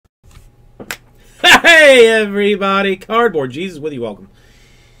Hey everybody, Cardboard Jesus with you, welcome.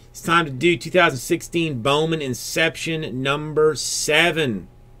 It's time to do 2016 Bowman Inception number 7.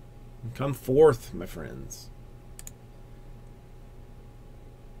 Come forth, my friends.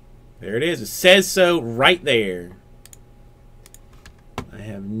 There it is. It says so right there. I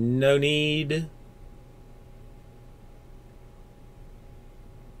have no need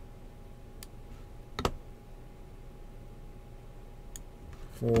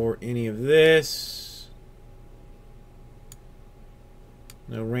for any of this.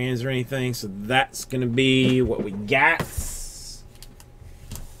 No rands or anything, so that's going to be what we got.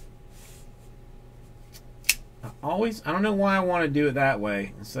 I don't know why I want to do it that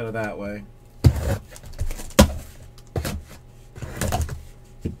way instead of that way.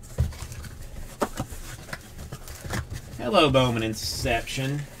 Hello, Bowman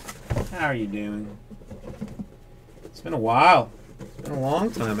Inception. How are you doing? It's been a while. It's been a long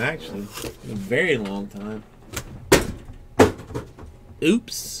time, actually. It's been a very long time.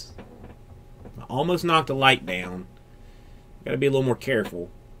 Oops. I almost knocked a light down. Gotta be a little more careful.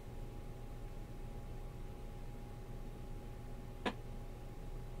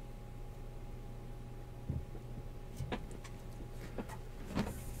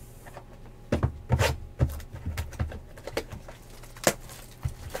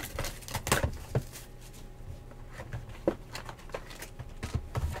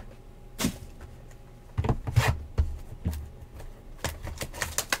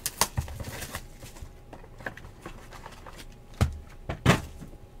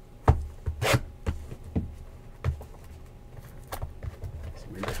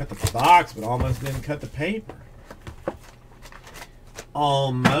 Cut the box, but almost didn't cut the paper.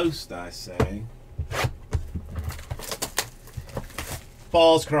 Almost, I say.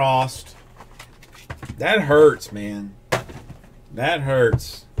 Balls crossed. That hurts, man. That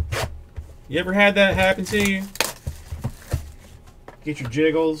hurts. You ever had that happen to you? Get your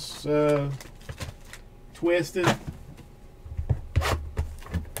jiggles twisted.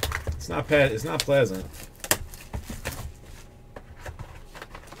 It's not pleasant.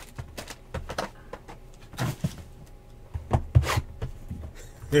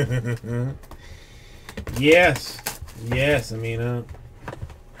 Yes, I mean,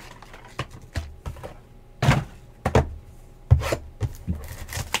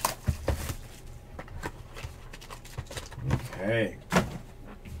 okay.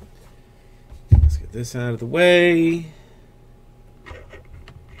 Let's get this out of the way.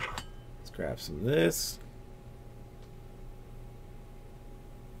 Let's grab some of this.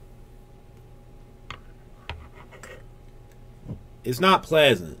 It's not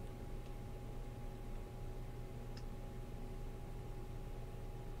pleasant.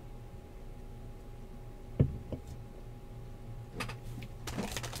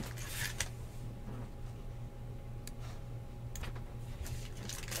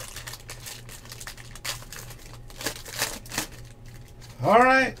 All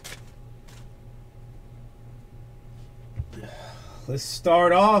right. Let's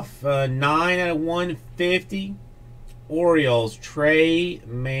start off 9 out of 150. Orioles, Trey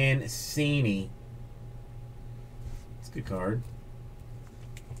Mancini. It's a good card.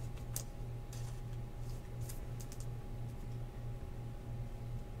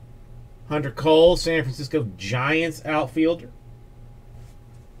 Hunter Cole, San Francisco Giants outfielder.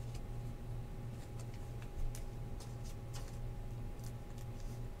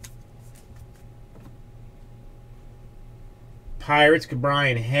 Pirates,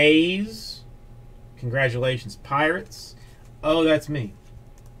 Brian Hayes. Congratulations, Pirates. Oh, that's me.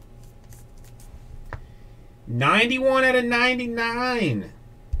 91 out of 99.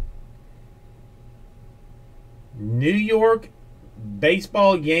 New York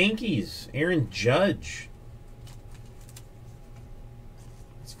Baseball Yankees. Aaron Judge.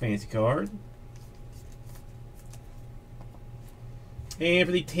 That's a fancy card. And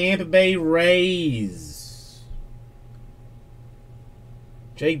for the Tampa Bay Rays,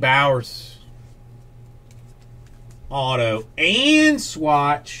 Jake Bowers. Auto and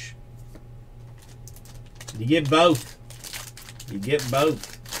swatch. You get both. You get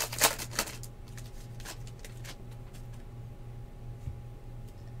both.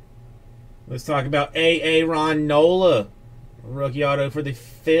 Let's talk about Ron Nola. Rookie auto for the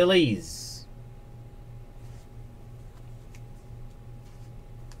Phillies.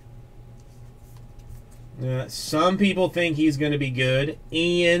 Some people think he's going to be good.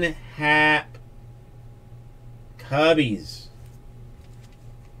 Ian Happ. Cubbies.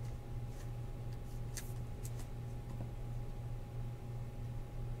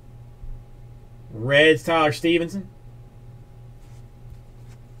 Reds, Tyler Stevenson.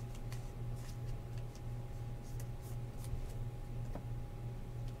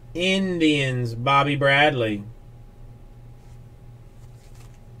 Indians, Bobby Bradley.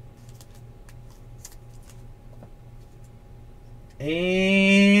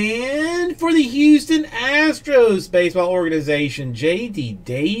 And for the Houston Astros baseball organization, J.D.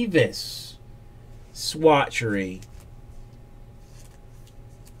 Davis, swatchery.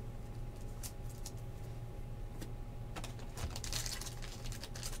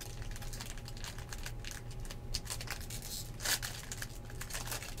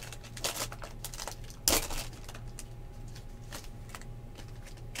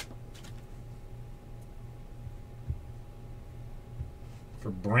 For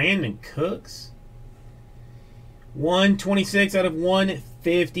Brandon Cooks. 126 out of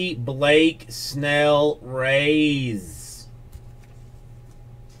 150. Blake Snell, Rays.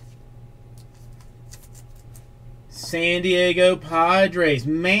 San Diego Padres,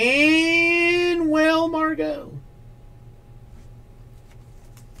 Manuel Margot.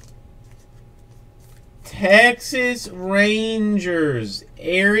 Texas Rangers,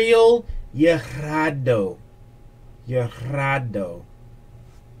 Ariel Yerrado.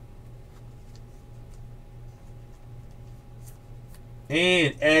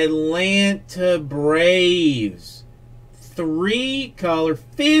 And Atlanta Braves, 3-color,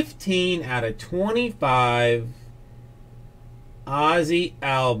 15 out of 25. Ozzy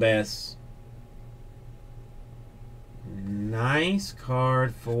Albies. Nice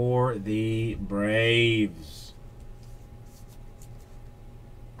card for the Braves.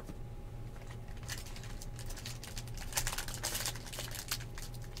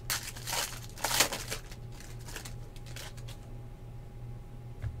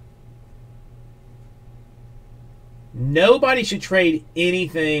 Nobody should trade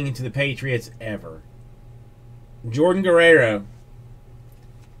anything into the Patriots ever. Jordan Guerrero,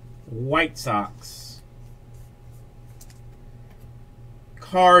 White Sox.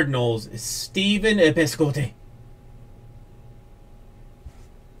 Cardinals, Steven Episcote.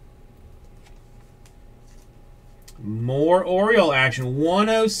 More Oriole action.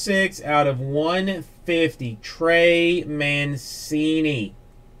 106 out of 150. Trey Mancini.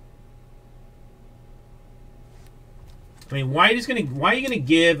 I mean, why are you gonna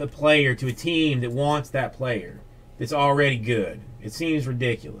give a player to a team that wants that player that's already good? It seems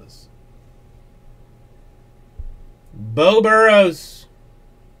ridiculous. Bo Burrows,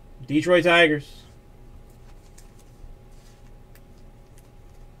 Detroit Tigers.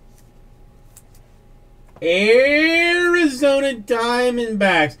 Arizona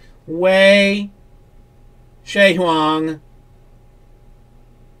Diamondbacks, Wei Shei Huang.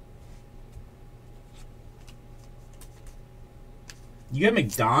 You have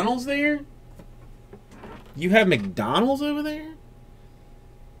McDonald's there? You have McDonald's over there?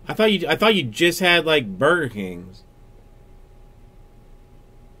 I thought you just had like Burger Kings.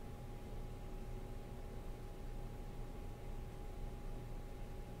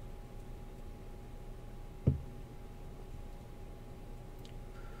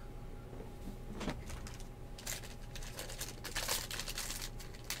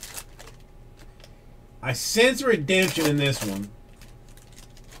 I sense redemption in this one.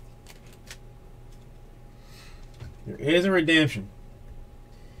 There is a redemption.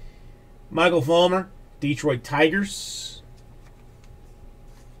 Michael Fulmer, Detroit Tigers.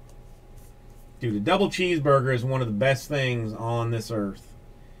 Dude, a double cheeseburger is one of the best things on this earth.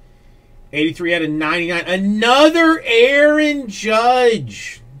 83 out of 99. Another Aaron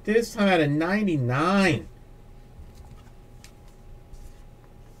Judge. This time out of 99.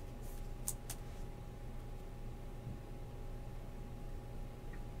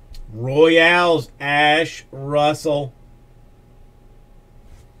 Royals, Ash Russell.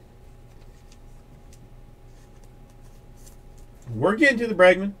 We're getting to the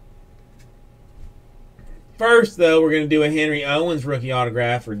Bregman. First, though, we're going to do a Henry Owens rookie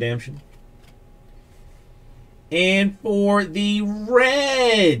autograph redemption. And for the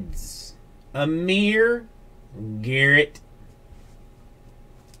Reds, Amir Garrett.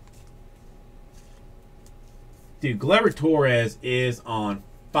 Dude, Gleyber Torres is on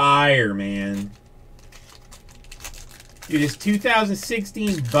fire, man. Dude, his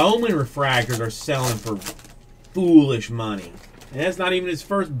 2016 Bowman refractors are selling for foolish money. And that's not even his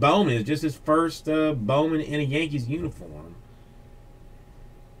first Bowman. It's just his first Bowman in a Yankees uniform.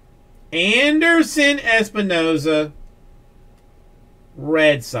 Anderson Espinoza,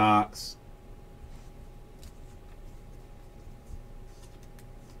 Red Sox.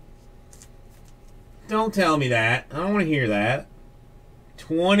 Don't tell me that. I don't want to hear that.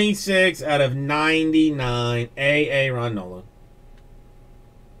 26 out of 99. A.A. Ron Nola.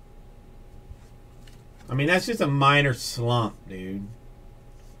 I mean, that's just a minor slump, dude.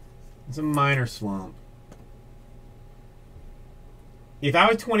 It's a minor slump. If I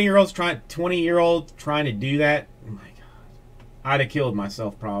was 20-year-old trying to do that, oh my God, I'd have killed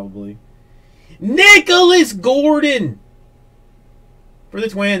myself probably. Nicholas Gordon for the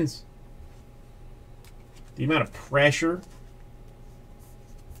Twins. The amount of pressure,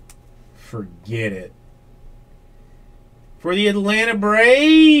 forget it. For the Atlanta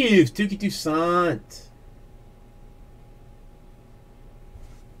Braves, Tuki Toussaint.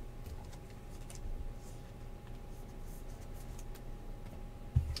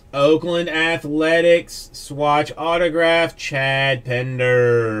 Oakland Athletics, swatch autograph, Chad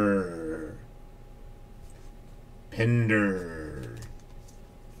Pender. Pender.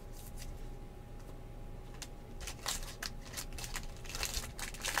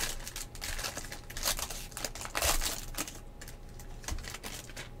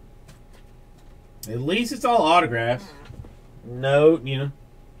 At least it's all autographs. No,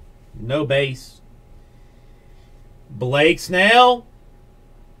 no base. Blake Snell.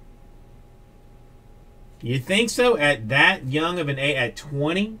 You think so? At that young of an age, at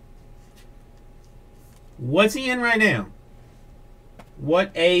 20? What's he in right now?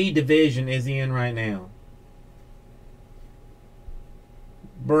 What A division is he in right now?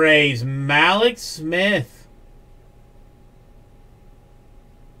 Braves, Malik Smith.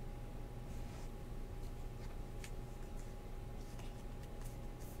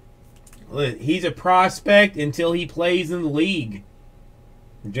 Look, he's a prospect until he plays in the league.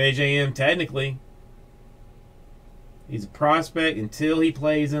 JJM, technically. He's a prospect until he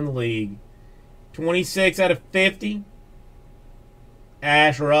plays in the league. 26 out of 50.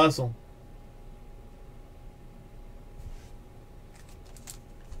 Ash Russell.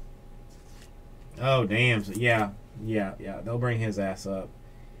 Oh, damn. So, yeah. They'll bring his ass up.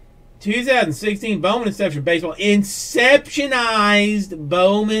 2016 Bowman Inception Baseball. Inceptionized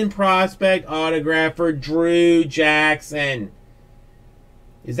Bowman prospect autograph for Drew Jackson.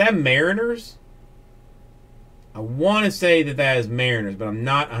 Is that Mariners? I want to say that is Mariners, but I'm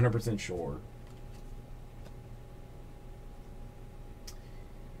not 100% sure.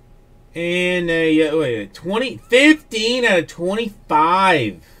 And 15 out of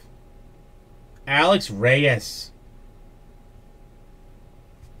 25. Alex Reyes.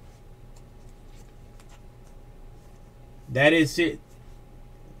 That is it.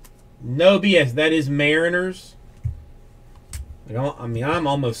 No BS. That is Mariners. I mean, I'm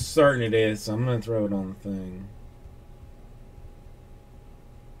almost certain it is, so I'm going to throw it on the thing.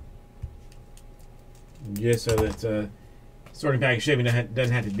 Just so that sorting package shipping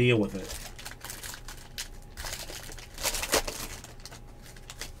doesn't have to deal with it.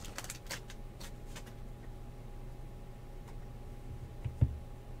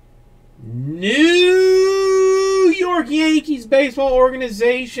 New York Yankees baseball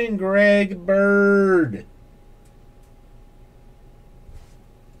organization, Greg Bird.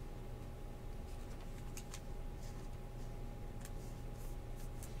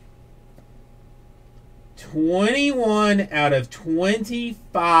 $21 out of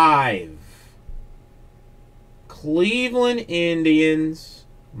 25. Cleveland Indians,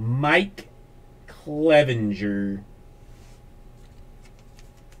 Mike Clevenger.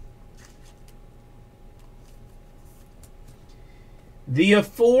 The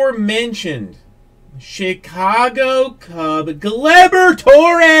aforementioned Chicago Cub, Gleyber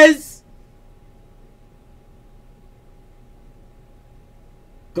Torres.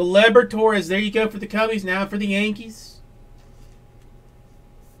 Gleyber Torres, there you go for the Cubbies. Now for the Yankees.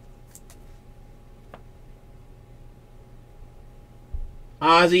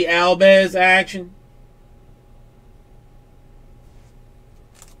 Ozzy Albies action.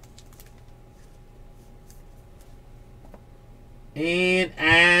 And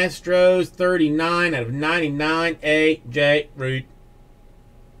Astros 39 out of 99. AJ Root.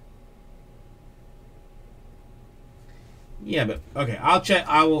 Yeah, but okay, I'll check.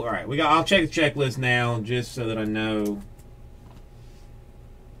 All right, I'll check the checklist now just so that I know.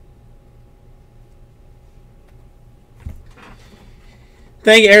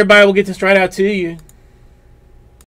 Thank you, everybody. We'll get this right out to you.